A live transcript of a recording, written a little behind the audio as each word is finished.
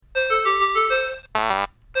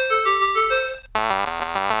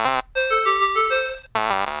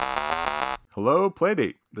Hello,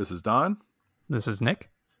 Playdate. This is Don. This is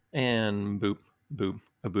Nick. And boop, boop,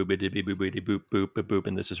 a boopity boopity boop, boop, a boop,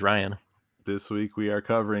 and this is Ryan. This week we are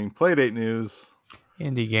covering Playdate news.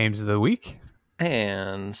 Indie Games of the Week.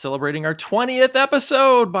 And celebrating our 20th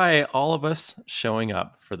episode by all of us showing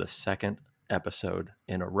up for the second episode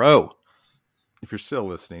in a row. If you're still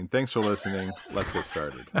listening, thanks for listening. Let's get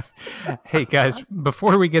started. Hey, guys,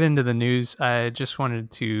 before we get into the news, I just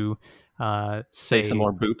wanted to Say some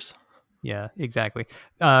more boops. Yeah, exactly.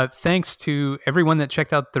 Thanks to everyone that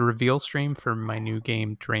checked out the reveal stream for my new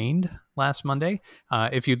game Drained last Monday.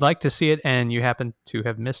 If you'd like to see it and you happen to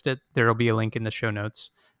have missed it, there will be a link in the show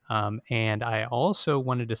notes. And I also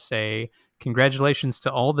wanted to say congratulations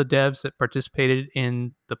to all the devs that participated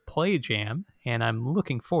in the Play Jam, and I'm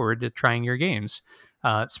looking forward to trying your games.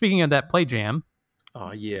 Speaking of that Play Jam.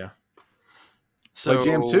 Oh, yeah. So, Play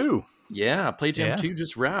Jam 2. Yeah, Play Jam 2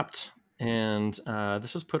 just wrapped. And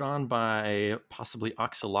this was put on by possibly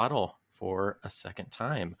Axolotl for a second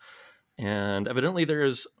time. And evidently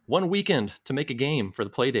there's one weekend to make a game for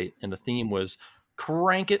the Playdate, and the theme was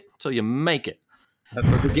crank it till you make it.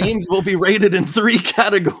 The games will be rated in 3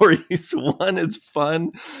 categories. One is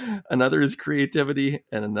fun, another is creativity,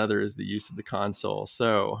 and another is the use of the console.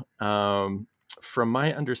 So from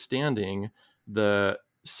my understanding, the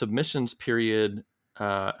submissions period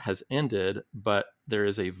has ended, but there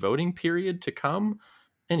is a voting period to come.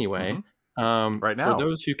 Anyway, right now, for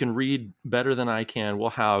those who can read better than I can,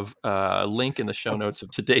 we'll have a link in the show notes of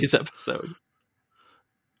today's episode.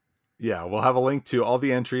 Yeah, we'll have a link to all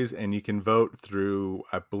the entries, and you can vote through,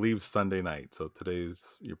 I believe, Sunday night. So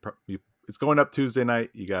today's it's going up Tuesday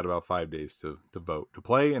night. You got about 5 days to vote, to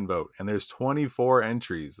play and vote, and there's 24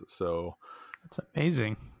 entries. So that's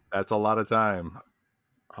amazing. That's a lot of time.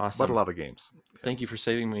 Awesome. But a lot of games. Thank you for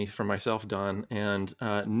saving me from myself, Don. And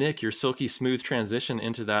Nick, your silky smooth transition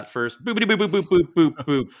into that first boopity boop boop boop boop boop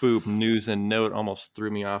boop boop news and note almost threw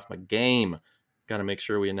me off my game. Got to make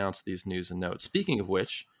sure we announce these news and notes. Speaking of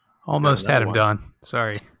which, almost had him done.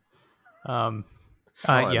 Sorry. I'll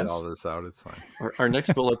edit all this out. It's fine. Our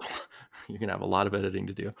next bullet, you're going to have a lot of editing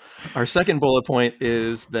to do. Our second bullet point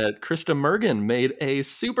is that Krista Mergen made a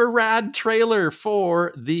super rad trailer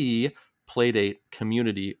for the Playdate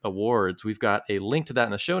Community Awards. We've got a link to that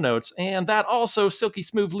in the show notes, and that also silky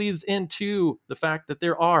smooth leads into the fact that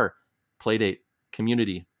there are Playdate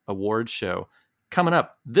Community Awards show coming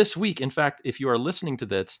up this week. In fact, if you are listening to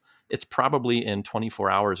this, it's probably in 24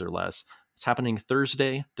 hours or less. It's happening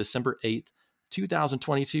Thursday, December 8th,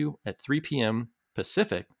 2022 at 3 p.m.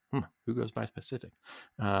 Pacific. Who goes by Pacific?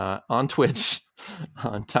 On Twitch,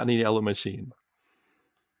 on Tiny Yellow Machine.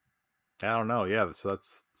 I don't know. Yeah, so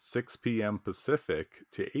that's 6 p.m. Pacific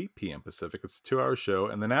to 8 p.m. Pacific. It's a 2-hour show.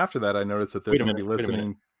 And then after that, I noticed that they're going to be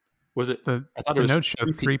listening. Was it? I thought it was note show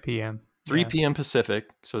 3 p.m. 3 p.m. Pacific.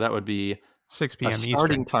 So that would be 6 p.m.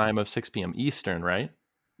 starting time of 6 p.m. Eastern, right?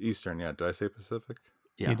 Eastern, yeah. Did I say Pacific?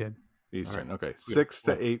 Yeah. You did. Eastern, right. Okay. 6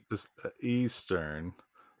 to 8 Eastern,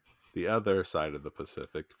 the other side of the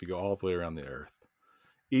Pacific, if you go all the way around the Earth.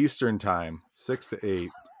 Eastern time, 6 to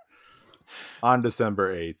 8. On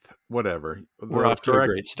December 8th, whatever. We're off to a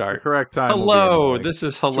great start. Correct time. Hello, this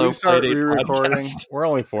is Hello. Can we start re-recording? We're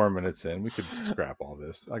only 4 minutes in. We could scrap all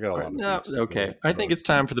this. I got a lot of boops. Okay, I think it's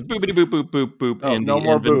time for the boopity boop boop boop boop. No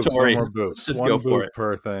more inventory. boops. No more boops. Let's just one go boop for it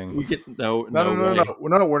per thing. We get no.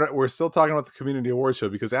 We're still talking about the Community Awards show,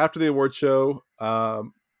 because after the award show,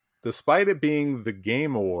 despite it being the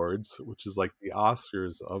Game Awards, which is like the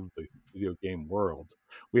Oscars of the video game world,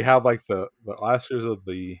 we have like the Oscars of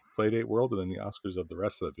the Playdate world and then the Oscars of the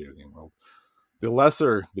rest of the video game world, the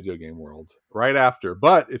lesser video game world right after.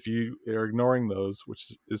 But if you are ignoring those,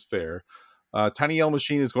 which is fair, Tiny Yellow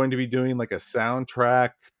Machine is going to be doing like a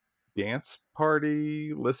soundtrack dance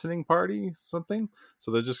party, listening party, something.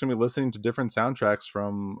 So they're just going to be listening to different soundtracks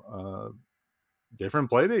from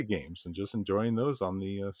different Playdate games and just enjoying those on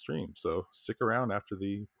the stream. So stick around after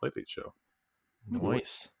the Playdate show.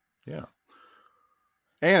 Nice. Yeah.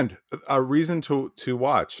 And a reason to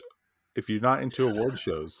watch, if you're not into award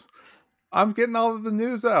shows, I'm getting all of the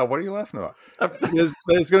news out. What are you laughing about? There's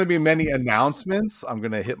going to be many announcements. I'm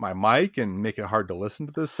going to hit my mic and make it hard to listen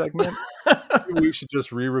to this segment. We should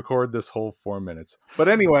just re-record this whole 4 minutes. But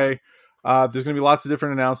anyway, there's going to be lots of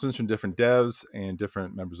different announcements from different devs and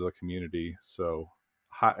different members of the community. So,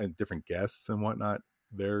 and different guests and whatnot.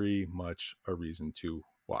 Very much a reason to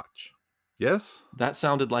watch. Yes? That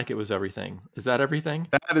sounded like it was everything. Is that everything?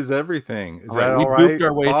 That is everything. Is all that right, all right? We booped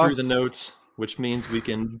our way boss? through the notes, which means we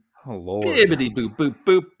can bibbity boop, boop,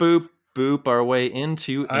 boop, boop, boop our way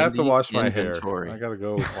into I have to wash my hair. inventory. I gotta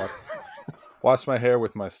go watch. wash my hair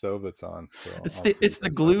with my stove that's on. So It's the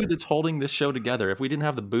glue that's holding this show together. If we didn't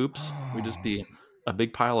have the boops, we'd just be a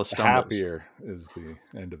big pile of stumbles. Happier is the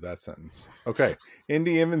end of that sentence. Okay,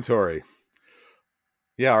 indie inventory.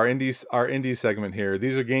 Yeah, our indie segment here.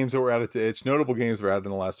 These are games that were added to itch. Notable games were added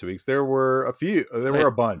in the last 2 weeks. There were a few. There were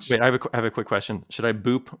a bunch. Wait, I have a quick question. Should I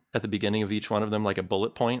boop at the beginning of each one of them like a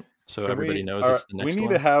bullet point so everybody knows it's the next one? We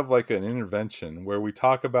need to have like an intervention where we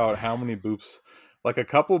talk about how many boops, like a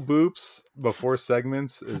couple boops before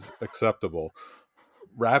segments is acceptable.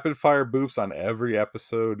 Rapid fire boops on every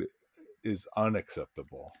episode is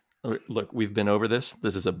unacceptable. Look, we've been over this.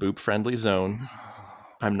 This is a boop friendly zone.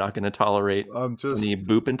 I'm not going to tolerate any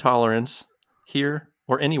boop intolerance here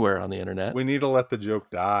or anywhere on the internet. We need to let the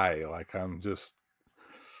joke die. Like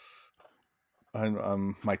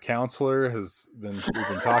my counselor we've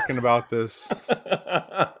been talking about this.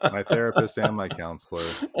 My therapist and my counselor.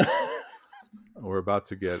 We're about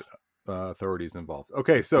to get authorities involved.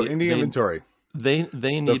 Okay, so indie inventory. They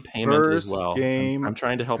need payment as well. I'm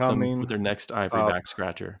trying to help them with their next ivory back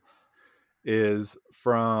scratcher. Is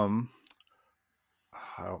from,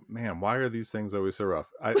 oh man, why are these things always so rough?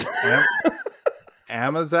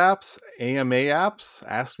 Amazaps, AMA apps,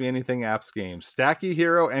 Ask Me Anything apps games, Stacky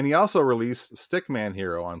Hero, and he also released Stickman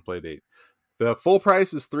Hero on Playdate. The full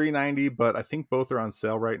price is $3.90, but I think both are on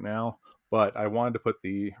sale right now. But I wanted to put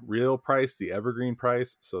the real price, the evergreen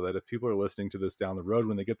price, so that if people are listening to this down the road,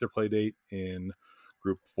 when they get their Playdate in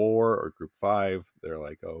Group 4 or Group 5, they're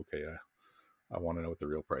like, oh, okay, I want to know what the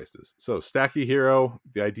real price is. So Stacky Hero,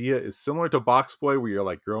 the idea is similar to Box Boy, where you're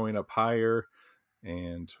like growing up higher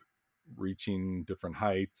and reaching different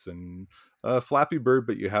heights, and Flappy Bird,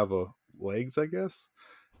 but you have legs, I guess.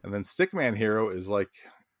 And then Stickman Hero is like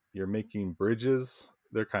you're making bridges.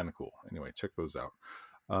 They're kind of cool. Anyway, check those out.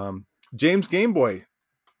 James Gameboy.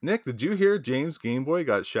 Nick, did you hear James Gameboy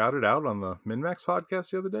got shouted out on the MinMax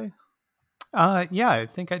podcast the other day? Yeah, I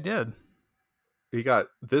think I did.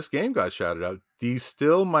 This game got shouted out.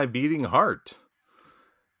 Distill My Beating Heart.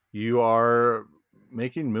 You are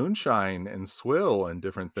making moonshine and swill and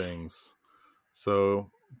different things.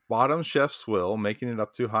 So Bottom Chef Swill, making it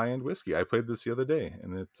up to high-end whiskey. I played this the other day,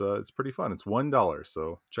 and it's pretty fun. It's $1,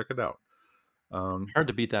 so check it out. Hard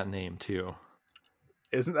to beat that name too.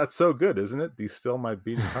 Isn't that so good? Isn't it? Distill My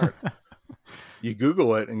Beating Heart. You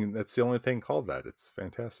Google it, and that's the only thing called that. It's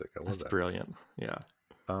fantastic. I love that. That's brilliant. Yeah.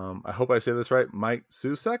 I hope I say this right. Mike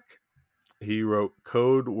Susek. He wrote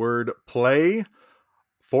code word play,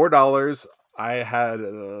 $4. I had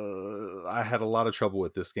a lot of trouble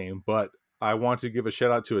with this game, but I want to give a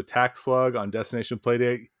shout out to Attack Slug on Destination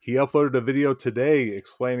Playdate. He uploaded a video today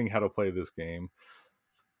explaining how to play this game.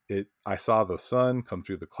 I saw the sun come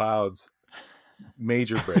through the clouds.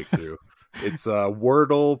 Major breakthrough. It's a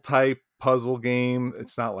Wordle type puzzle game.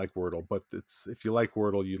 It's not like Wordle, but if you like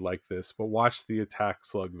Wordle, you like this. But watch the Attack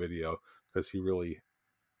Slug video because he really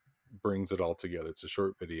brings it all together. It's a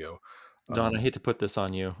short video. Don, I hate to put this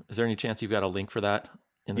on you. Is there any chance you've got a link for that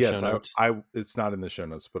in the show notes? It's not in the show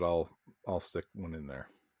notes, but I'll stick one in there.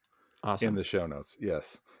 Awesome. In the show notes,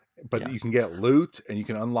 yes. But you can get loot and you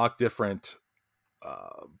can unlock different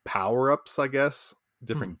power-ups, I guess,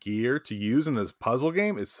 different gear to use in this puzzle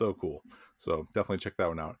game. It's so cool. So definitely check that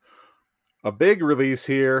one out. A big release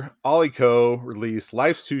here. Olico released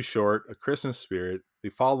Life's Too Short, A Christmas Spirit, the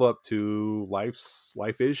follow-up to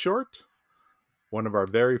Life is Short, one of our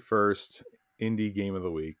very first indie game of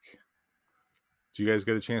the week. Do you guys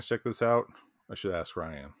get a chance to check this out? I should ask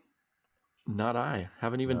Ryan. Not I.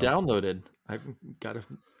 Haven't even downloaded. I've got to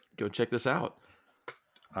go check this out.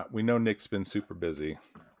 We know Nick's been super busy,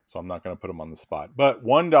 so I'm not going to put him on the spot. But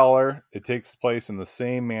 $1, it takes place in the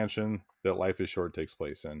same mansion that Life is Short takes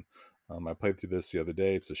place in. I played through this the other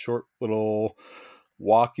day. It's a short little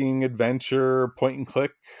walking adventure, point and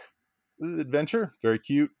click adventure. Very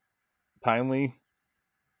cute, timely.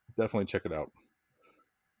 Definitely check it out.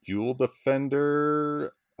 Jewel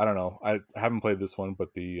Defender. I don't know. I haven't played this one, but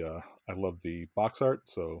I love the box art,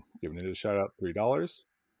 so giving it a shout out. $3.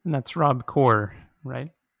 And that's Rob Core,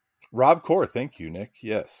 right? Rob Core. Thank you, Nick.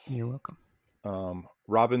 Yes. You're welcome.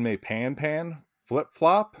 Robin May Pan Flip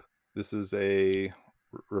Flop. This is a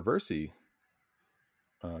reversey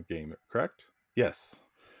game, correct? Yes.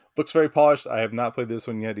 Looks very polished. I have not played this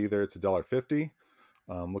one yet either. It's $1.50.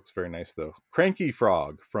 Looks very nice though. Cranky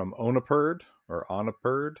Frog from Onapurd.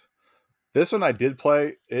 This one I did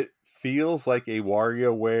play. It feels like a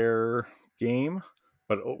WarioWare game,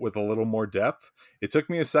 but with a little more depth. It took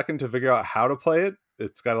me a second to figure out how to play it.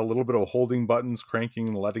 It's got a little bit of holding buttons, cranking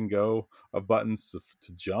and letting go of buttons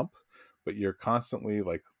to jump, but you're constantly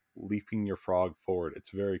like leaping your frog forward. It's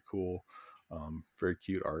very cool. Very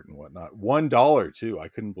cute art and whatnot. $1 too. I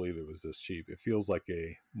couldn't believe it was this cheap. It feels like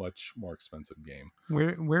a much more expensive game.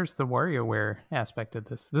 Where's the WarioWare aspect of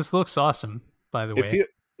this? This looks awesome, by the way.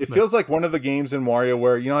 It feels like one of the games in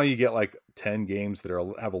WarioWare. You know how you get like 10 games that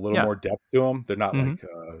have a little more depth to them. They're not like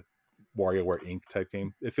WarioWare Inc. type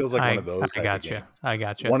game. It feels like one of those. I gotcha. I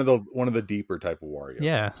gotcha. One of the deeper type of Wario.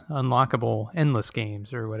 Yeah, games. Unlockable endless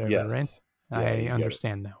games or whatever. Yes. Right. Yeah, I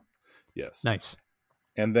understand now. Yes. Nice.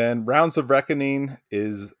 And then Rounds of Reckoning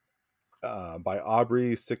is by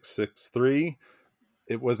Aubrey663.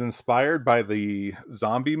 It was inspired by the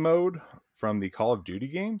zombie mode from the Call of Duty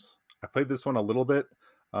games. I played this one a little bit.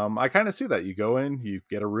 I kind of see that. You go in, you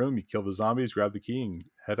get a room, you kill the zombies, grab the key, and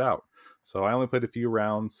head out. So I only played a few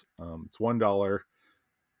rounds. It's $1.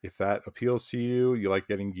 If that appeals to you, you like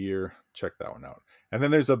getting gear, check that one out. And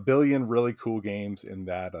then there's a billion really cool games in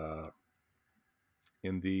that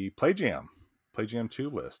in the Play Jam 2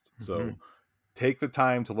 list. So take the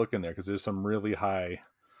time to look in there because there's some really high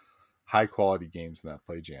quality games in that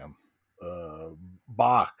Play Jam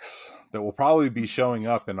box that will probably be showing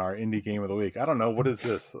up in our indie game of the week. I don't know, what is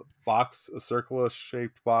this box? A circular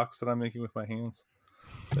shaped box that I'm making with my hands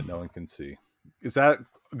that no one can see. Is that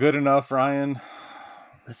good enough, Ryan?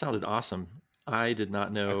 That sounded awesome. I did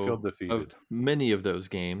not know I feel defeated. Of many of those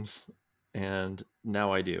games, and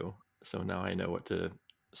now I do. So now I know what to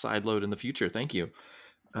sideload in the future. Thank you.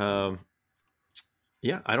 Yeah,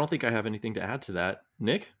 I don't think I have anything to add to that.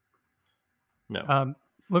 Nick? No.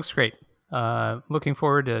 Looks great. Looking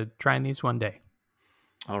forward to trying these one day.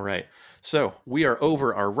 All right. So we are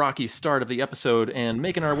over our rocky start of the episode and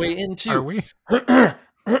making our way into... Are we?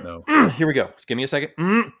 No. Here we go. Give me a second.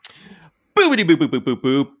 Boopity boop boop boop boop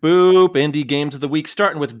boop boop. Indie games of the week,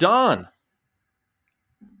 starting with Don.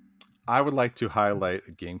 I would like to highlight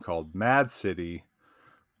a game called Mad City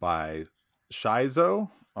by Shizo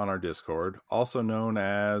on our Discord, also known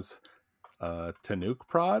as Tanuk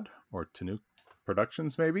Prod or Tanuk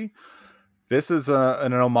Productions, maybe. This is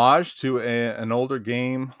an homage to an older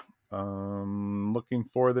game. Looking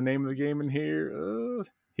for the name of the game in here.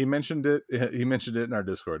 He mentioned it in our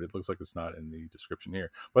Discord. It looks like it's not in the description here.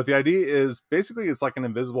 But the idea is basically it's like an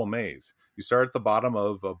invisible maze. You start at the bottom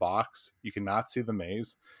of a box. You cannot see the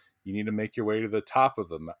maze. You need to make your way to the top of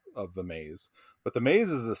the maze. But the maze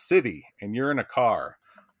is a city, and you're in a car.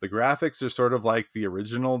 The graphics are sort of like the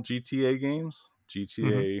original GTA games,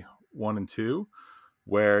 GTA 1 and 2,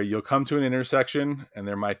 where you'll come to an intersection, and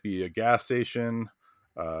there might be a gas station,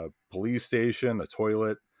 a police station, a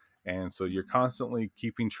toilet. And so you're constantly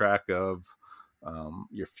keeping track of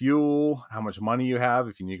your fuel, how much money you have,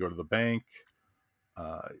 if you need to go to the bank,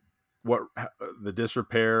 what the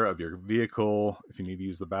disrepair of your vehicle, if you need to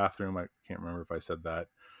use the bathroom. I can't remember if I said that,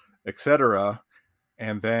 etc.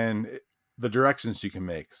 And then the directions you can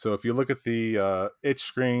make. So if you look at the itch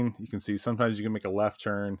screen, you can see sometimes you can make a left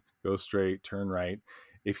turn, go straight, turn right.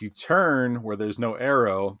 If you turn where there's no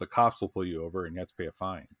arrow, the cops will pull you over and you have to pay a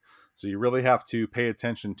fine. So you really have to pay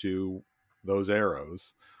attention to those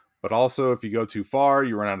arrows. But also, if you go too far,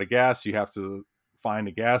 you run out of gas, you have to find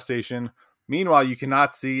a gas station. Meanwhile, you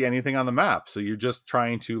cannot see anything on the map. So you're just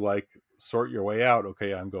trying to like sort your way out.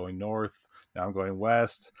 Okay, I'm going north. Now I'm going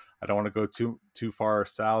west. I don't want to go too far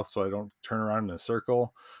south, so I don't turn around in a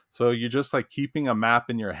circle. So you're just like keeping a map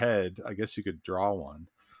in your head. I guess you could draw one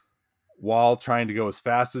while trying to go as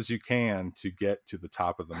fast as you can to get to the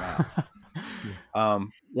top of the map.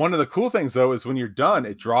 One of the cool things, though, is when you're done,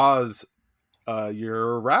 it draws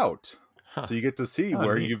your route. So you get to see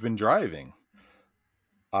where you've been driving.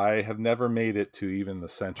 I have never made it to even the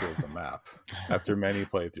center of the map after many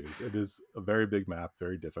playthroughs. It is a very big map,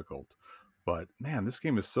 very difficult. But man, this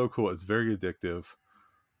game is so cool. It's very addictive,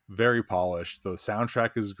 very polished. The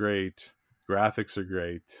soundtrack is great. Graphics are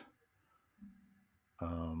great.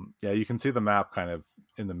 Yeah, you can see the map kind of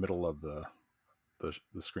in the middle of the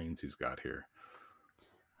screens he's got here.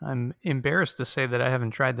 I'm embarrassed to say that I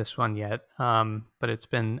haven't tried this one yet, but it's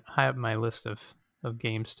been high up my list of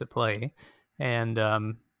games to play, and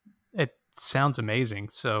it sounds amazing.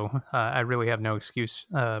 So I really have no excuse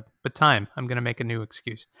but time. I'm going to make a new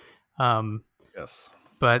excuse. Yes.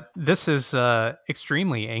 But this is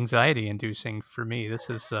extremely anxiety-inducing for me. This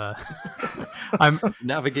is I'm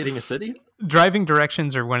navigating a city. Driving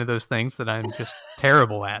directions are one of those things that I'm just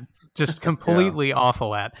terrible at, just completely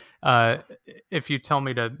awful at. If you tell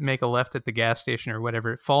me to make a left at the gas station or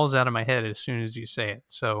whatever, it falls out of my head as soon as you say it.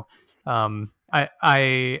 So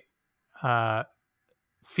I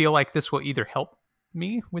feel like this will either help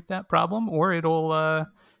me with that problem or it'll,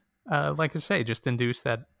 like I say, just induce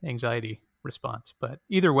that anxiety response. But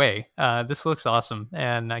either way, this looks awesome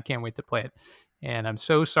and I can't wait to play it. and I'm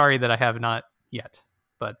so sorry that I have not yet,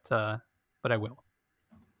 but I will.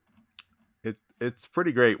 It's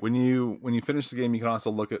pretty great when you finish the game. You can also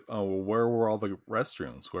look at, oh, well, where were all the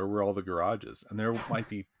restrooms? Where were all the garages? And there might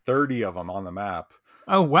be 30 of them on the map.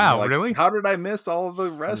 Oh wow, like, really? How did I miss all of the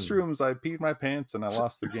restrooms? I peed my pants and I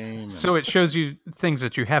lost the game. So it shows you things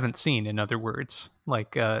that you haven't seen. In other words,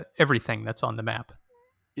 like everything that's on the map.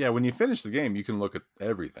 Yeah, when you finish the game, you can look at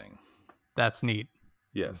everything. That's neat.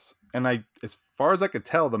 Yes, and as far as I could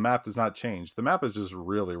tell, the map does not change. The map is just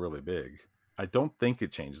really, really big. I don't think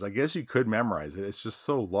it changes. I guess you could memorize it. It's just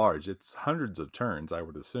so large. It's hundreds of turns, I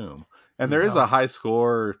would assume. And there is a high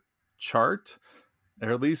score chart, or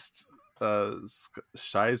at least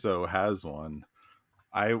Shizo has one.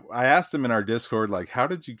 I asked him in our Discord, like, how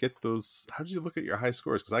did you get those? How did you look at your high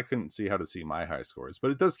scores? Because I couldn't see how to see my high scores,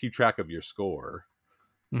 but it does keep track of your score.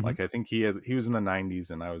 Mm-hmm. Like, I think he was in the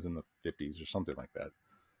 90s and I was in the 50s or something like that.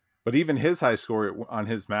 But even his high score on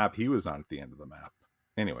his map, he was not at the end of the map.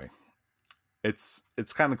 Anyway. It's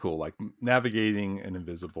kind of cool. Like, navigating an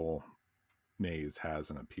invisible maze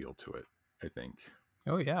has an appeal to it, I think.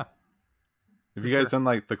 Oh yeah. Have you guys done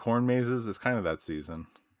like the corn mazes? It's kind of that season.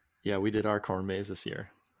 Yeah, we did our corn maze this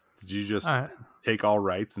year. Did you just take all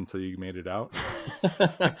rights until you made it out?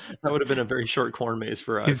 That would have been a very short corn maze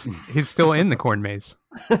for us. He's still in the corn maze.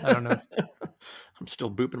 I don't know. I'm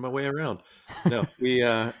still booping my way around. No,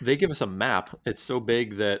 they give us a map. It's so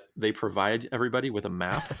big that they provide everybody with a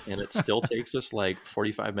map, and it still takes us like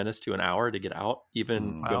 45 minutes to an hour to get out,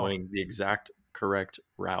 even going the exact correct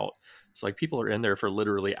route. It's like people are in there for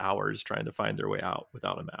literally hours trying to find their way out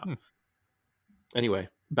without a map. Anyway,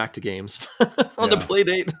 back to games on the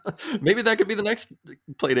Playdate. Maybe that could be the next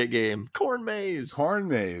Playdate game. Corn maze. Corn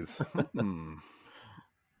maze.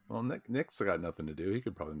 Well, Nick's got nothing to do. He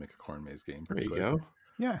could probably make a corn maze game. There you go.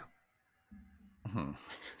 Yeah.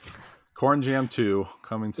 Corn Jam 2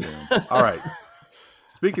 coming soon. All right.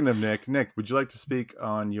 Speaking of Nick, would you like to speak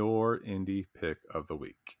on your indie pick of the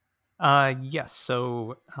week? Yes.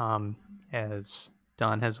 So, as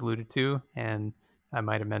Don has alluded to, and I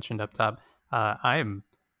might have mentioned up top, I am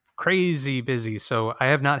crazy busy, so I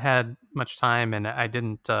have not had much time, and I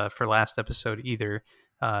didn't for last episode either.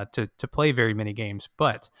 To play very many games.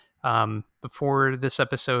 But before this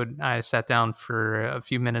episode, I sat down for a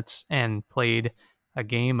few minutes and played a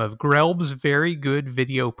game of Grelb's Very Good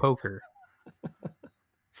Video Poker.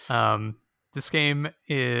 This game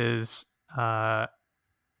is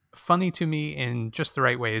funny to me in just the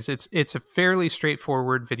right ways. It's a fairly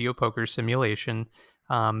straightforward video poker simulation,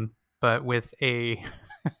 but with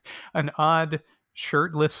an odd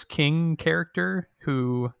shirtless king character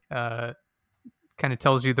who kind of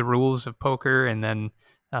tells you the rules of poker and then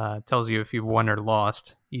tells you if you've won or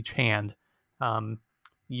lost each hand.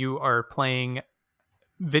 You are playing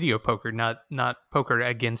video poker, not poker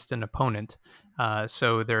against an opponent.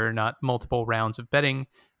 So there are not multiple rounds of betting.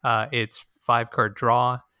 It's 5-card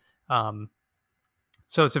draw.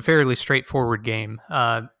 So it's a fairly straightforward game.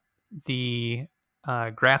 The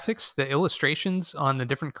graphics, the illustrations on the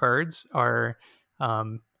different cards are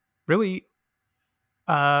really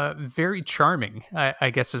very charming,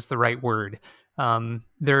 I guess is the right word.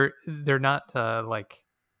 They're not like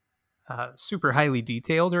super highly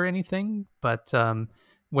detailed or anything, but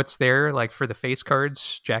what's there, like for the face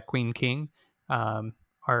cards, Jack, Queen, King,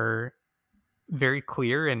 are very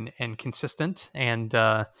clear and consistent, and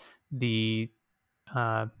the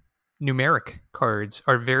numeric cards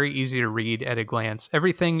are very easy to read at a glance.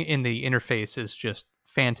 Everything in the interface is just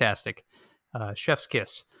fantastic. Chef's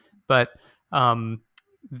kiss. But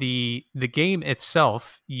the game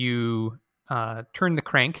itself, you turn the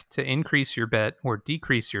crank to increase your bet or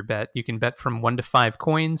decrease your bet. You can bet from 1 to 5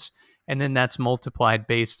 coins, and then that's multiplied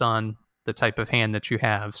based on the type of hand that you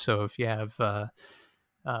have. So if you have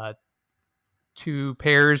 2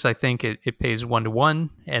 pairs, I think it pays 1 to 1,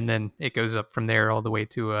 and then it goes up from there all the way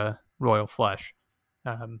to a royal flush,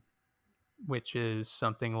 which is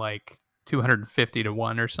something like 250 to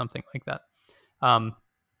 1 or something like that.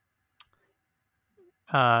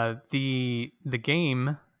 The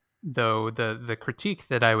game, though, the critique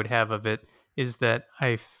that I would have of it is that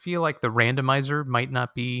I feel like the randomizer might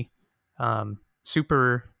not be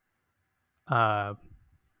super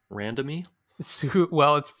randomy.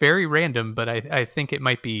 Well, it's very random, but I think it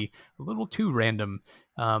might be a little too random.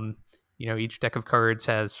 Each deck of cards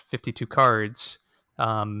has 52 cards,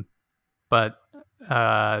 but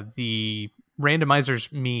the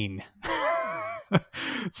randomizer's mean.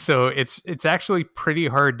 So it's actually pretty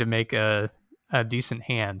hard to make a decent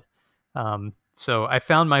hand. So I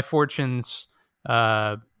found my fortunes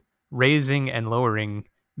raising and lowering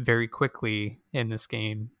very quickly in this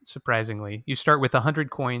game. Surprisingly, you start with 100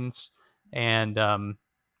 coins, and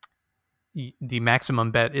the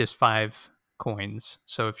maximum bet is 5 coins.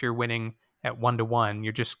 So if you're winning at 1-to-1,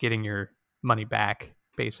 you're just getting your money back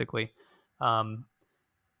basically. Um,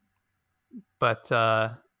 but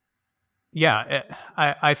yeah,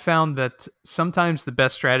 I found that sometimes the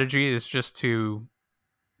best strategy is just to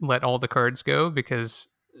let all the cards go, because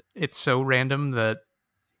it's so random that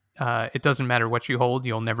it doesn't matter what you hold,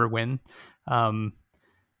 you'll never win. Um,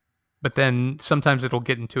 but then sometimes it'll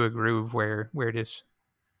get into a groove where it is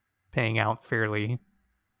paying out fairly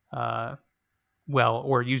well,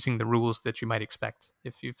 or using the rules that you might expect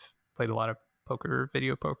if you've played a lot of poker or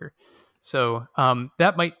video poker. So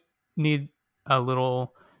that might need a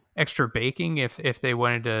little extra baking if they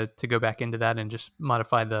wanted to go back into that and just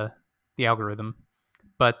modify the algorithm.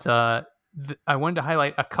 But I wanted to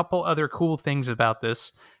highlight a couple other cool things about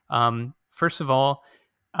this. First of all,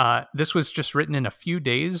 this was just written in a few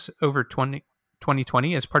days over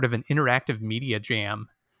 2020 as part of an interactive media jam.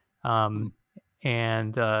 And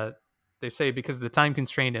they say because of the time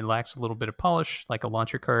constraint, it lacks a little bit of polish, like a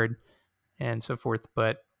launcher card and so forth.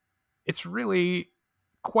 But it's really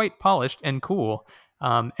quite polished and cool.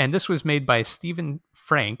 And this was made by Stephen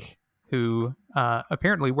Frank, who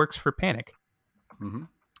apparently works for Panic. Mm-hmm.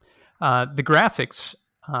 The graphics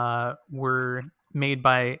were made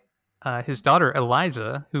by his daughter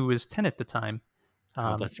Eliza, who was 10 at the time.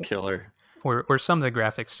 Oh, that's killer. Or some of the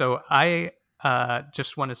graphics. So I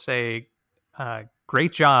just want to say,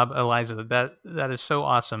 great job, Eliza. That is so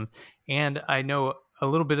awesome. And I know a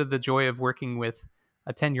little bit of the joy of working with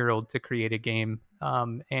a 10-year-old to create a game,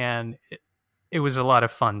 and it was a lot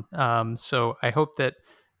of fun. So I hope that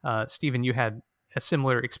Stephen, you had a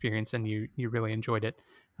similar experience and you really enjoyed it,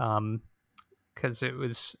 because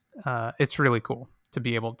it's really cool to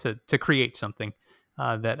be able to create something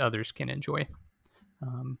that others can enjoy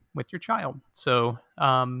with your child. So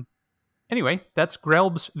anyway, that's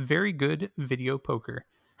Grelb's Very Good Video Poker,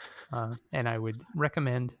 and I would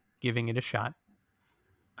recommend giving it a shot.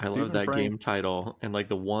 I love that game title, and like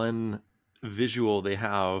the one visual they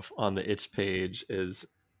have on the itch page is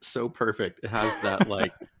so perfect. It has that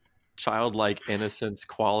like childlike innocence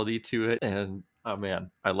quality to it, and oh man,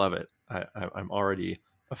 I love it. I'm already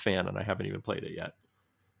a fan, and I haven't even played it yet.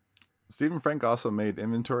 Stephen Frank also made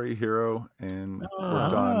Inventory Hero and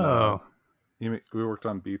worked on. We worked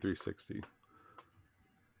on B360.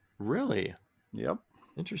 Really? Yep.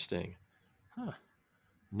 Interesting. Huh.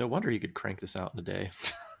 No wonder he could crank this out in a day.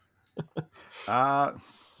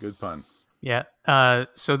 Good pun. Yeah.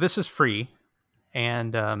 So this is free,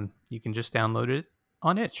 and you can just download it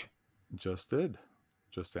on itch. Just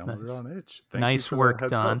download it on itch. Nice work,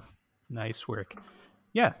 Don. Nice work.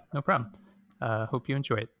 Yeah, no problem. Hope you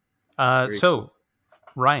enjoy it. So,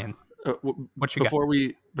 Ryan, what you got?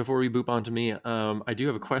 Before we boop on to me, I do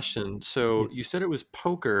have a question. So yes. You said it was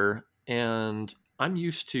poker, and I'm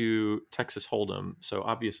used to Texas Hold'em, so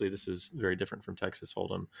obviously this is very different from Texas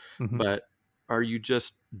Hold'em. Mm-hmm. But are you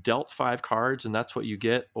just dealt 5 cards and that's what you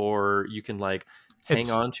get, or you can like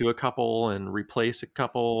hang on to a couple and replace a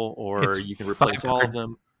couple, or you can replace all of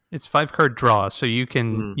them? It's 5-card draw, so you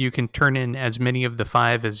can turn in as many of the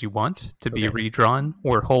 5 as you want to be redrawn,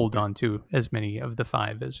 or hold on to as many of the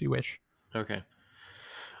 5 as you wish. Okay.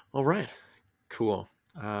 All right. Cool.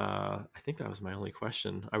 I think that was my only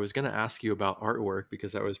question. I was going to ask you about artwork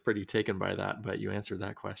because I was pretty taken by that, but you answered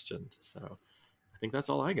that question. So I think that's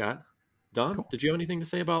all I got. Don, cool. Did you have anything to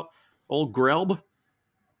say about old Grelb?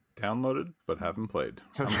 Downloaded, but haven't played.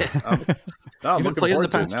 Okay. I'm looking played forward in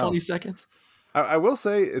the past 20 seconds. I will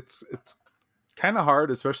say it's kind of hard,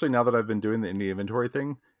 especially now that I've been doing the indie inventory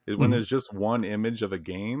thing, is when there's just one image of a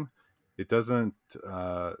game, it doesn't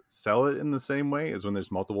sell it in the same way as when there's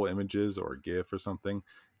multiple images or a GIF or something.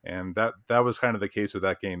 And that was kind of the case with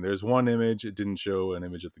that game. There's one image, it didn't show an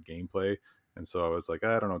image of the gameplay. And so I was like,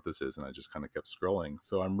 I don't know what this is. And I just kind of kept scrolling.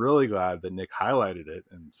 So I'm really glad that Nick highlighted it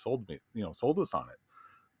and sold us on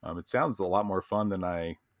it. It sounds a lot more fun than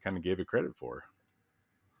I kind of gave it credit for.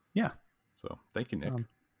 Yeah. So thank you, Nick.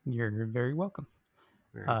 You're very welcome.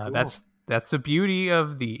 Very cool. That's the beauty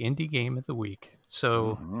of the indie game of the week.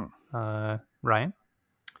 So, Ryan,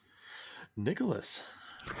 Nicholas,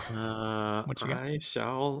 what you got? I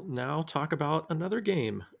shall now talk about another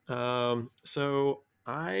game. So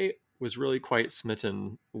I was really quite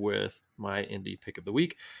smitten with my indie pick of the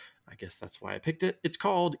week. I guess that's why I picked it. It's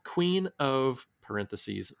called Queen of Mine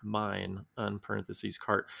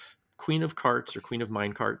Cart. Queen of Carts or Queen of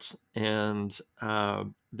Mine Carts. And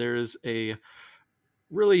there's a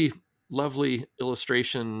really lovely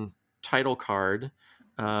illustration title card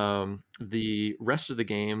The rest of the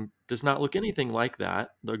game does not look anything like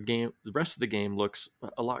that. The rest of the game looks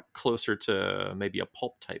a lot closer to maybe a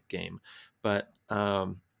pulp type game. But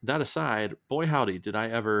that aside, boy howdy, did I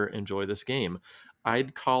ever enjoy this game.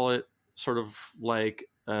 I'd call it sort of like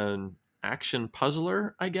an action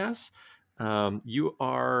puzzler, I guess. You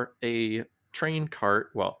are a train cart.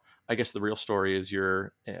 Well, I guess the real story is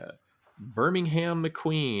you're Birmingham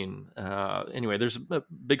McQueen. Anyway, there's a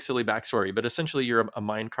big silly backstory, but essentially you're a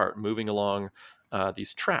minecart moving along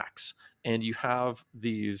these tracks, and you have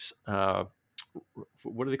these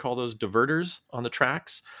what do they call those, diverters on the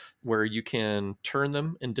tracks, where you can turn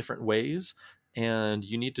them in different ways, and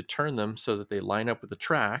you need to turn them so that they line up with the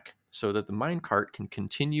track so that the minecart can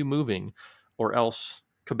continue moving, or else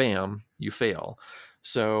kabam, you fail.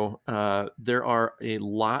 So there are a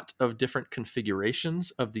lot of different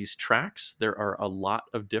configurations of these tracks. There are a lot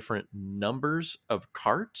of different numbers of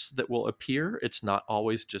carts that will appear. It's not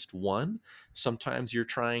always just one. Sometimes you're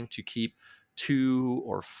trying to keep 2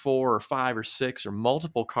 or 4 or 5 or 6 or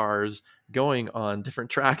multiple cars going on different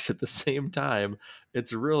tracks at the same time.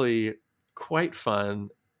 It's really quite fun,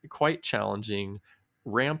 quite challenging,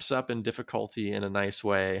 ramps up in difficulty in a nice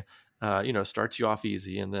way. Starts you off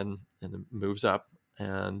easy and then moves up.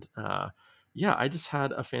 And yeah, I just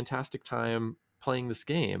had a fantastic time playing this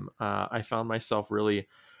game. I found myself really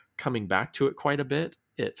coming back to it quite a bit.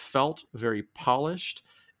 It felt very polished.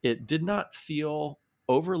 It did not feel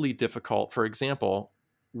overly difficult. For example,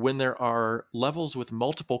 when there are levels with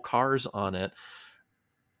multiple cars on it,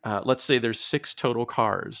 let's say there's 6 total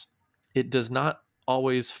cars, it does not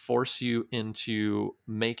always force you into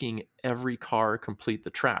making every car complete the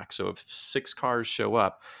track. So if 6 cars show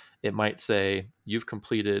up, it might say you've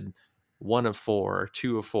completed 1 of 4,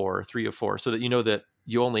 2 of 4, 3 of 4, so that you know that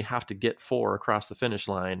you only have to get 4 across the finish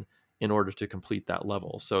line in order to complete that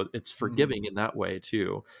level. So it's forgiving in that way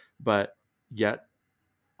too, but yet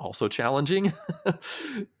also challenging.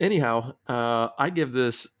 Anyhow, I give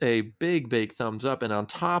this a big, big thumbs up. And on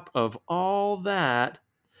top of all that,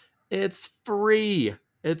 it's free.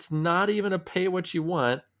 It's not even a pay what you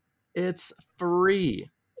want. It's free.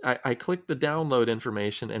 I clicked the download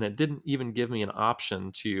information and it didn't even give me an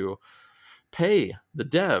option to pay the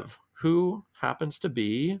dev, who happens to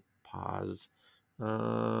be, pause,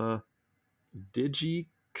 DigiCarrot,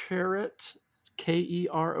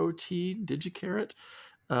 Kerot, DigiCarrot.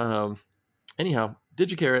 Anyhow,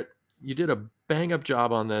 DigiCarrot, you did a bang up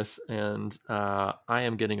job on this, and I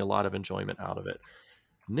am getting a lot of enjoyment out of it.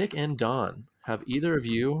 Nick and Don, have either of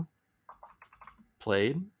you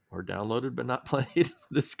played or downloaded but not played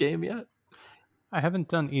this game yet? I haven't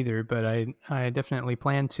done either, but I definitely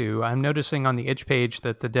plan to. I'm noticing on the itch page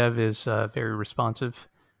that the dev is very responsive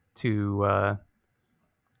to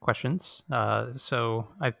questions. So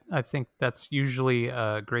I think that's usually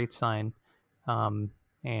a great sign.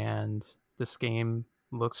 And this game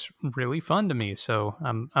looks really fun to me, so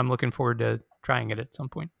I'm looking forward to trying it at some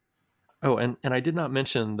point. Oh, and I did not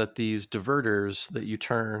mention that these diverters that you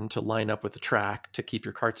turn to line up with the track to keep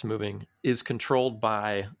your carts moving is controlled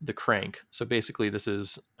by the crank. So basically, this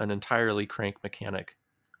is an entirely crank mechanic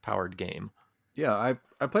powered game. Yeah, I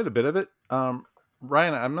played a bit of it.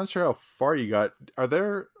 Ryan, I'm not sure how far you got. Are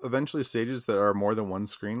there eventually stages that are more than one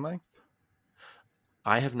screen length?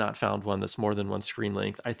 I have not found one that's more than one screen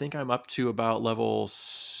length. I think I'm up to about level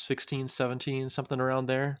 16, 17, something around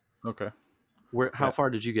there. Okay. How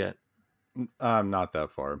far did you get? Not that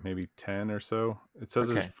far, maybe 10 or so. It says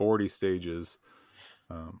there's 40 stages.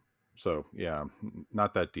 So yeah,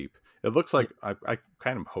 not that deep. It looks like I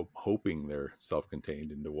kind of hoping they're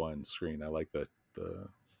self-contained into one screen. I like that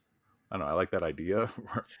I don't know, I like that idea.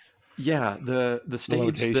 Yeah, the stage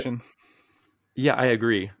limitation. Yeah, I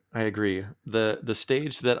agree. The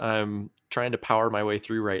stage that I'm trying to power my way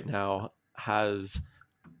through right now has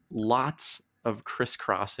lots of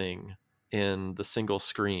crisscrossing in the single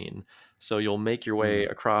screen. So you'll make your way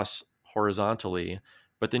across horizontally,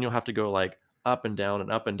 but then you'll have to go like up and down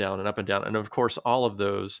and up and down and up and down. And of course, all of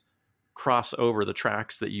those cross over the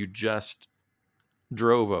tracks that you just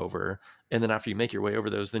drove over. And then after you make your way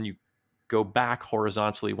over those, then you go back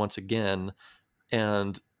horizontally once again.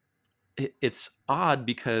 And it's odd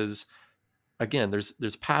because, again,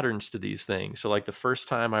 there's patterns to these things. So like the first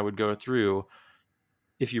time I would go through,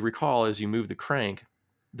 if you recall, as you move the crank,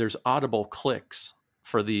 there's audible clicks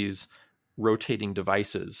for these rotating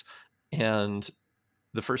devices. And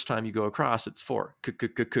the first time you go across, it's 4,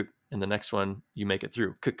 and the next one, you make it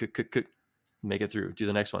through, make it through, do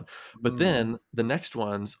the next one. But then the next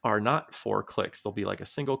ones are not 4 clicks. They'll be like a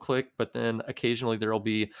single click, but then occasionally there'll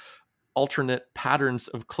be alternate patterns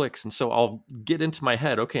of clicks. And so I'll get into my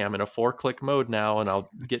head, okay, I'm in a 4-click mode now, and I'll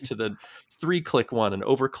get to the 3-click one and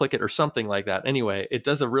overclick it or something like that. Anyway, it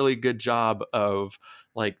does a really good job of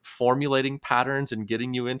like formulating patterns and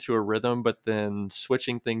getting you into a rhythm, but then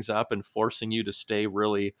switching things up and forcing you to stay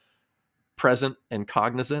really present and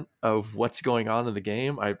cognizant of what's going on in the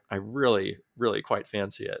game. I really, really quite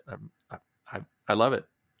fancy it. I love it.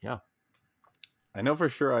 Yeah. I know for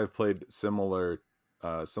sure I've played similar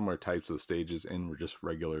types of stages in just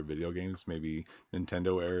regular video games, maybe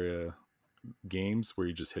Nintendo era games where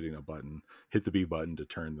you're just hitting a button, hit the B button to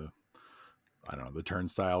turn the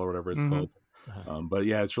turnstile or whatever it's called. But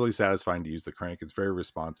yeah, it's really satisfying to use the crank. It's very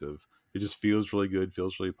responsive. It just feels really good,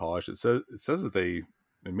 feels really polished. It says that they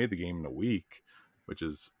made the game in a week, which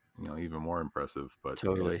is even more impressive. But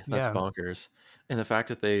totally, that's bonkers. And the fact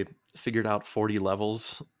that they figured out 40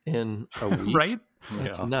 levels in a week, right?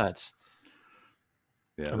 That's nuts.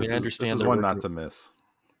 Yeah, I mean, I understand this is one not to miss.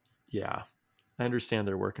 Yeah, I understand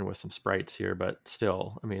they're working with some sprites here, but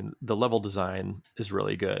still, I mean, the level design is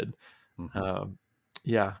really good.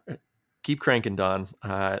 Yeah, keep cranking, Don.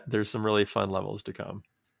 There's some really fun levels to come.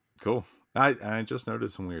 Cool. I just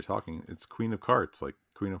noticed when we were talking, it's Queen of Carts, like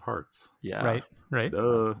Queen of Hearts. Yeah. Right.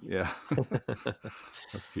 Yeah.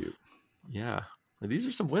 That's cute. Yeah. These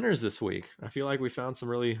are some winners this week. I feel like we found some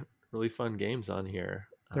really, really fun games on here.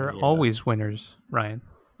 There are always winners, Ryan.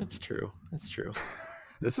 It's true. It's true.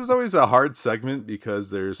 This is always a hard segment because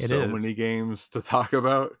there's so many games to talk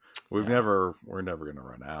about. We're never going to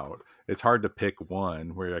run out. It's hard to pick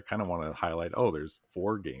one where I kind of want to highlight, there's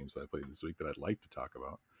 4 games I played this week that I'd like to talk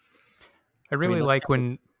about. I really like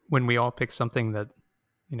when we all pick something that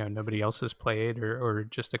nobody else has played or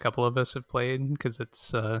just a couple of us have played, because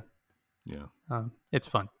it's it's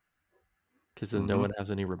fun. Because then no one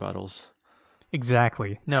has any rebuttals.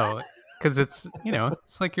 Exactly. No, because it's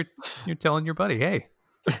it's like you're telling your buddy, hey,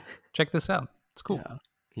 check this out. It's cool.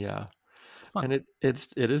 Yeah. It's fun. And it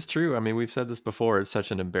is true. I mean, we've said this before. It's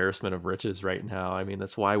such an embarrassment of riches right now. I mean,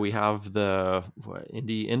 that's why we have the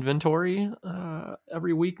indie inventory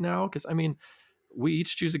every week now. Because I mean, we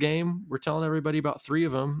each choose a game. We're telling everybody about 3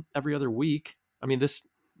 of them every other week. I mean,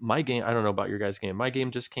 my game, I don't know about your guys' game. My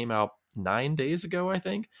game just came out 9 days ago, I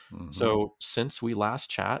think. So since we last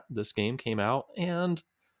chat, this game came out, and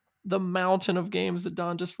the mountain of games that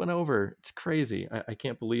Don just went over. It's crazy. I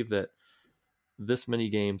can't believe that this many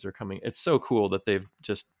games are coming. It's so cool that they've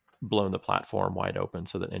just blown the platform wide open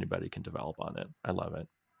so that anybody can develop on it. I love it.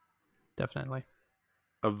 Definitely.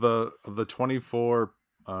 Of the 24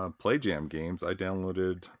 Play Jam games, I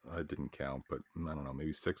didn't count, but I don't know,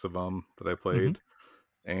 maybe 6 of them that I played.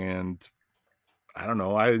 And I don't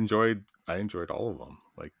know, I enjoyed all of them.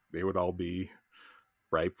 Like, they would all be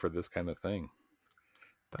ripe for this kind of thing.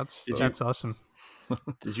 That's awesome.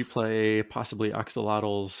 Did you play possibly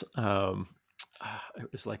Axolotl's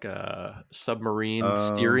it was like a submarine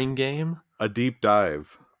steering game? A Deep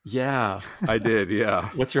Dive. Yeah. I did, yeah.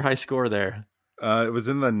 What's your high score there? It was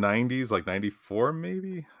in the 90s, like 94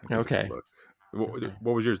 maybe. Okay. What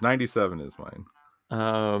was yours? 97 is mine.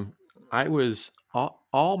 I was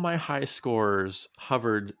all my high scores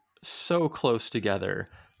hovered so close together.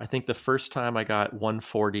 I think the first time I got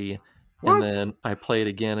 140, and then I played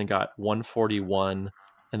again and got 141,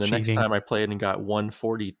 and the next time I played and got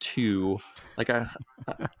 142. Like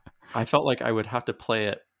I felt like I would have to play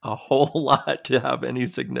it a whole lot to have any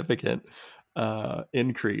significant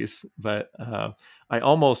increase. But I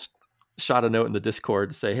almost shot a note in the Discord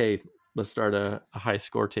to say, hey, let's start a high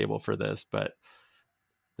score table for this, but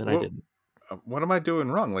then I didn't. What am I doing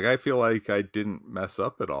wrong? Like, I feel like I didn't mess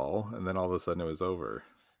up at all, and then all of a sudden it was over.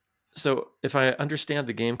 So if I understand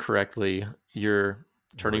the game correctly, you're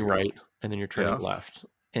turning right and then you're turning left,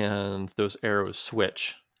 and those arrows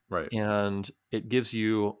switch. Right. And it gives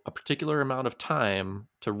you a particular amount of time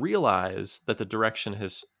to realize that the direction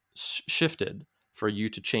has shifted for you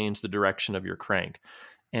to change the direction of your crank.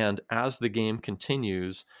 And as the game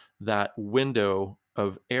continues, that window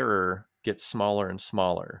of error gets smaller and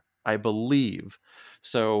smaller, I believe.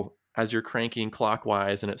 So as you're cranking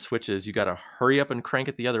clockwise and it switches, you got to hurry up and crank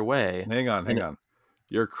it the other way. Hang on.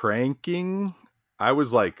 You're cranking. I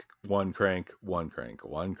was like one crank.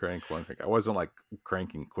 I wasn't like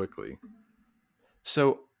cranking quickly.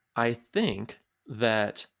 So I think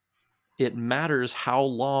that it matters how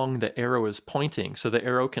long the arrow is pointing. So the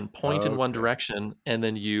arrow can point in one direction, and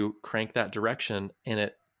then you crank that direction and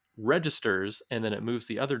it registers, and then it moves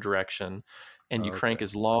the other direction, and you crank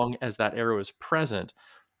as long as that arrow is present.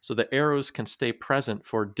 So the arrows can stay present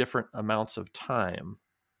for different amounts of time.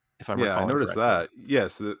 If I'm recalling I noticed correctly. that.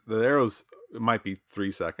 Yes, the arrows might be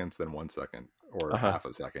 3 seconds, then 1 second, or half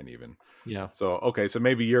a second even. Yeah. So, okay, so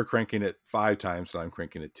maybe you're cranking it 5 times and I'm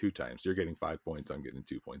cranking it 2 times. You're getting 5 points, I'm getting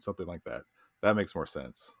 2 points, something like that. That makes more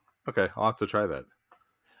sense. Okay, I'll have to try that.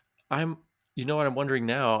 You know what I'm wondering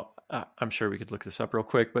now? I'm sure we could look this up real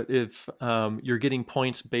quick, but if you're getting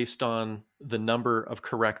points based on the number of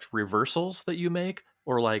correct reversals that you make,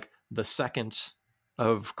 or like the seconds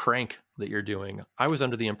of crank that you're doing, I was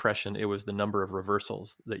under the impression it was the number of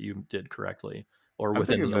reversals that you did correctly, or I'm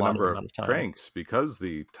within thinking the the allotted number of amount of time. cranks because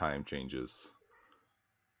the time changes.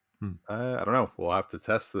 I don't know. We'll have to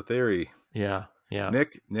test the theory. Yeah.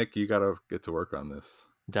 Nick, you got to get to work on this.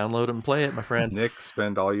 Download and play it, my friend. Nick,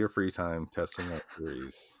 spend all your free time testing out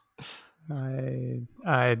theories.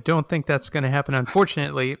 I don't think that's going to happen,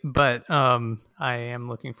 unfortunately, but I am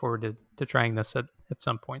looking forward to trying this at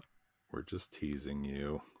some point. We're just teasing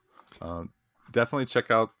you. Definitely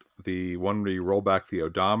check out the one where you roll back the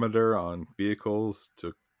odometer on vehicles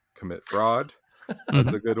to commit fraud.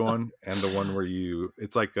 That's a good one. And the one where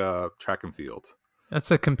it's like track and field. That's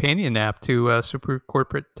a companion app to Super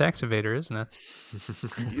Corporate Tax Evader, isn't it?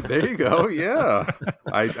 There you go. Yeah.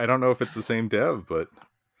 I don't know if it's the same dev, but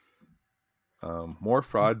more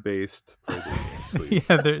fraud-based Playdate games, please.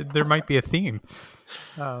 Yeah, there might be a theme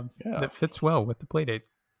that fits well with the Playdate.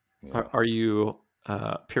 Yeah. Are you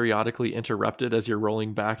periodically interrupted as you're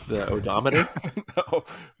rolling back the odometer?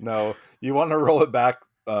 No. You want to roll it back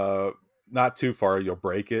not too far, you'll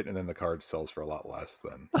break it, and then the card sells for a lot less.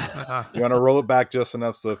 Then you want to roll it back just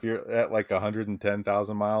enough. So if you're at like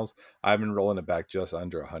 110,000 miles, I've been rolling it back just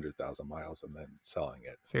under 100,000 miles and then selling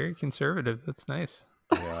it. Very conservative. That's nice.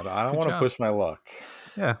 Yeah, I don't want to push my luck.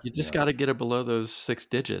 Yeah, you just got to get it below those 6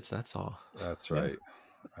 digits. That's all. That's right.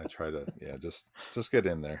 Yeah. I try to just get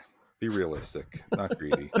in there. Be realistic, not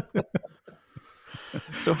greedy.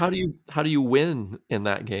 So how do you win in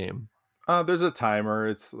that game? There's a timer.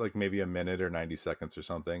 It's like maybe a minute or 90 seconds or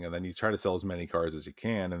something, and then you try to sell as many cards as you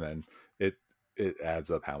can, and then it adds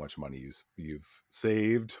up how much money you've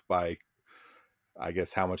saved by, I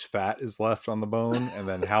guess, how much fat is left on the bone, and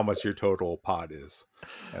then how much your total pot is,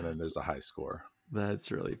 and then there's a high score. That's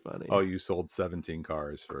really funny. Oh, you sold 17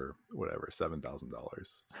 cars for whatever, $7,000.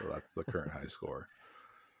 So that's the current high score.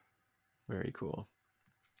 Very cool.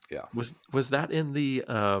 Yeah. Was that in the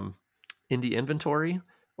indie inventory?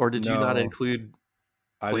 Or did you not include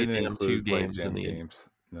Play Jam 2 games in the games?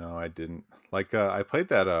 No, I didn't. Like I played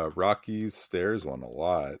that Rocky's Stairs one a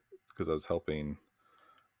lot because I was helping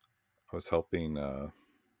I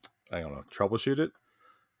don't know, troubleshoot it.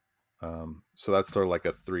 So that's sort of like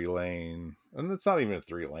a 3-lane, and it's not even a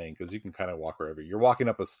 3-lane because you can kind of walk wherever. You're walking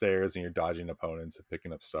up a stairs and you're dodging opponents and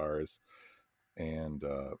picking up stars. And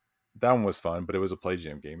that one was fun, but it was a Play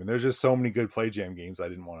Jam game. And there's just so many good Play Jam games. I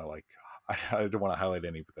didn't want to I didn't want to highlight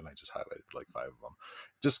any, but then I just highlighted like 5 of them.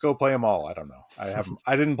 Just go play them all. I don't know.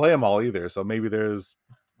 I didn't play them all either. So maybe there's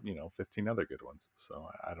 15 other good ones. So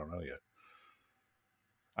I don't know yet.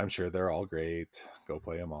 I'm sure they're all great. Go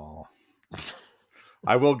play them all.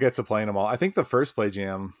 I will get to playing them all. I think the first Play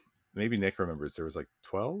Jam, maybe Nick remembers, there was like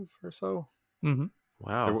 12 or so. Mm-hmm.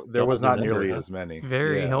 Wow. There was not nearly as many.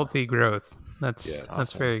 Very healthy growth. That's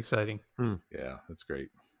awesome. Very exciting. Yeah, that's great.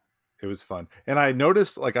 It was fun. And I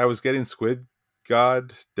noticed like I was getting Squid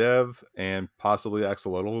God Dev and possibly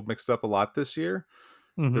Axolotl mixed up a lot this year.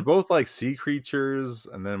 Mm-hmm. They're both like sea creatures,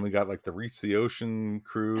 and then we got like the Reach the Ocean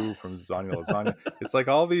crew from Zanya Lasagna. It's like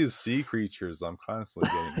all these sea creatures I'm constantly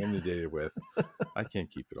getting inundated with. I can't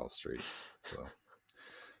keep it all straight.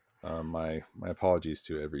 So my apologies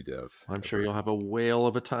to every dev. I'm sure you'll have a whale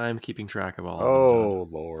of a time keeping track of all of them. Oh,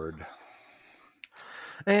 Lord.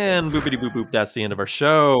 And boopity boop boop, that's the end of our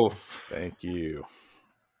show. Thank you.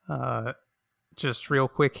 Just real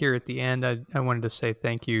quick here at the end, I wanted to say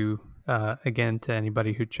thank you again to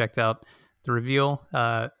anybody who checked out the reveal.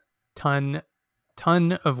 Ton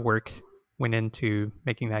of work went into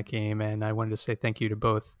making that game, and I wanted to say thank you to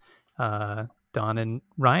both Don and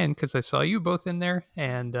Ryan, because I saw you both in there,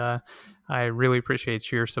 and I really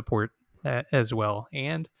appreciate your support as well.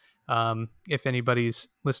 And if anybody's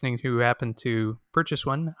listening who happened to purchase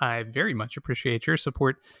one, I very much appreciate your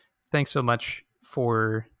support. Thanks so much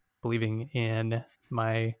for believing in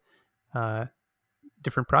my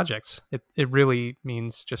different projects. It really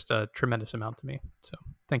means just a tremendous amount to me. So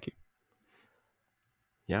thank you.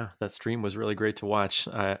 Yeah, that stream was really great to watch.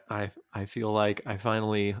 I feel like I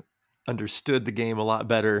finally understood the game a lot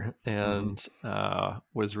better and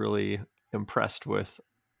was really impressed with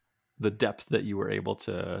the depth that you were able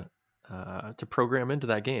to program into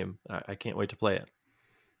that game. I can't wait to play it.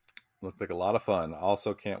 Looked like a lot of fun.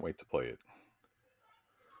 Also can't wait to play it.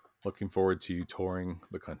 Looking forward to you touring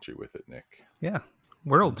the country with it, Nick. Yeah.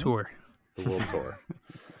 World tour. the world tour.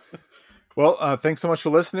 Well, thanks so much for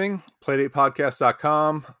listening.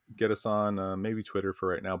 Playdatepodcast.com. Get us on maybe Twitter for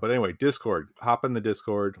right now. But anyway, Discord. Hop in the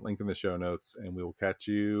Discord. Link in the show notes. And we will catch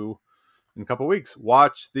you in a couple weeks.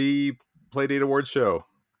 Watch the Playdate Awards show.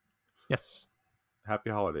 Yes.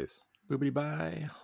 Happy holidays. Boobity bye.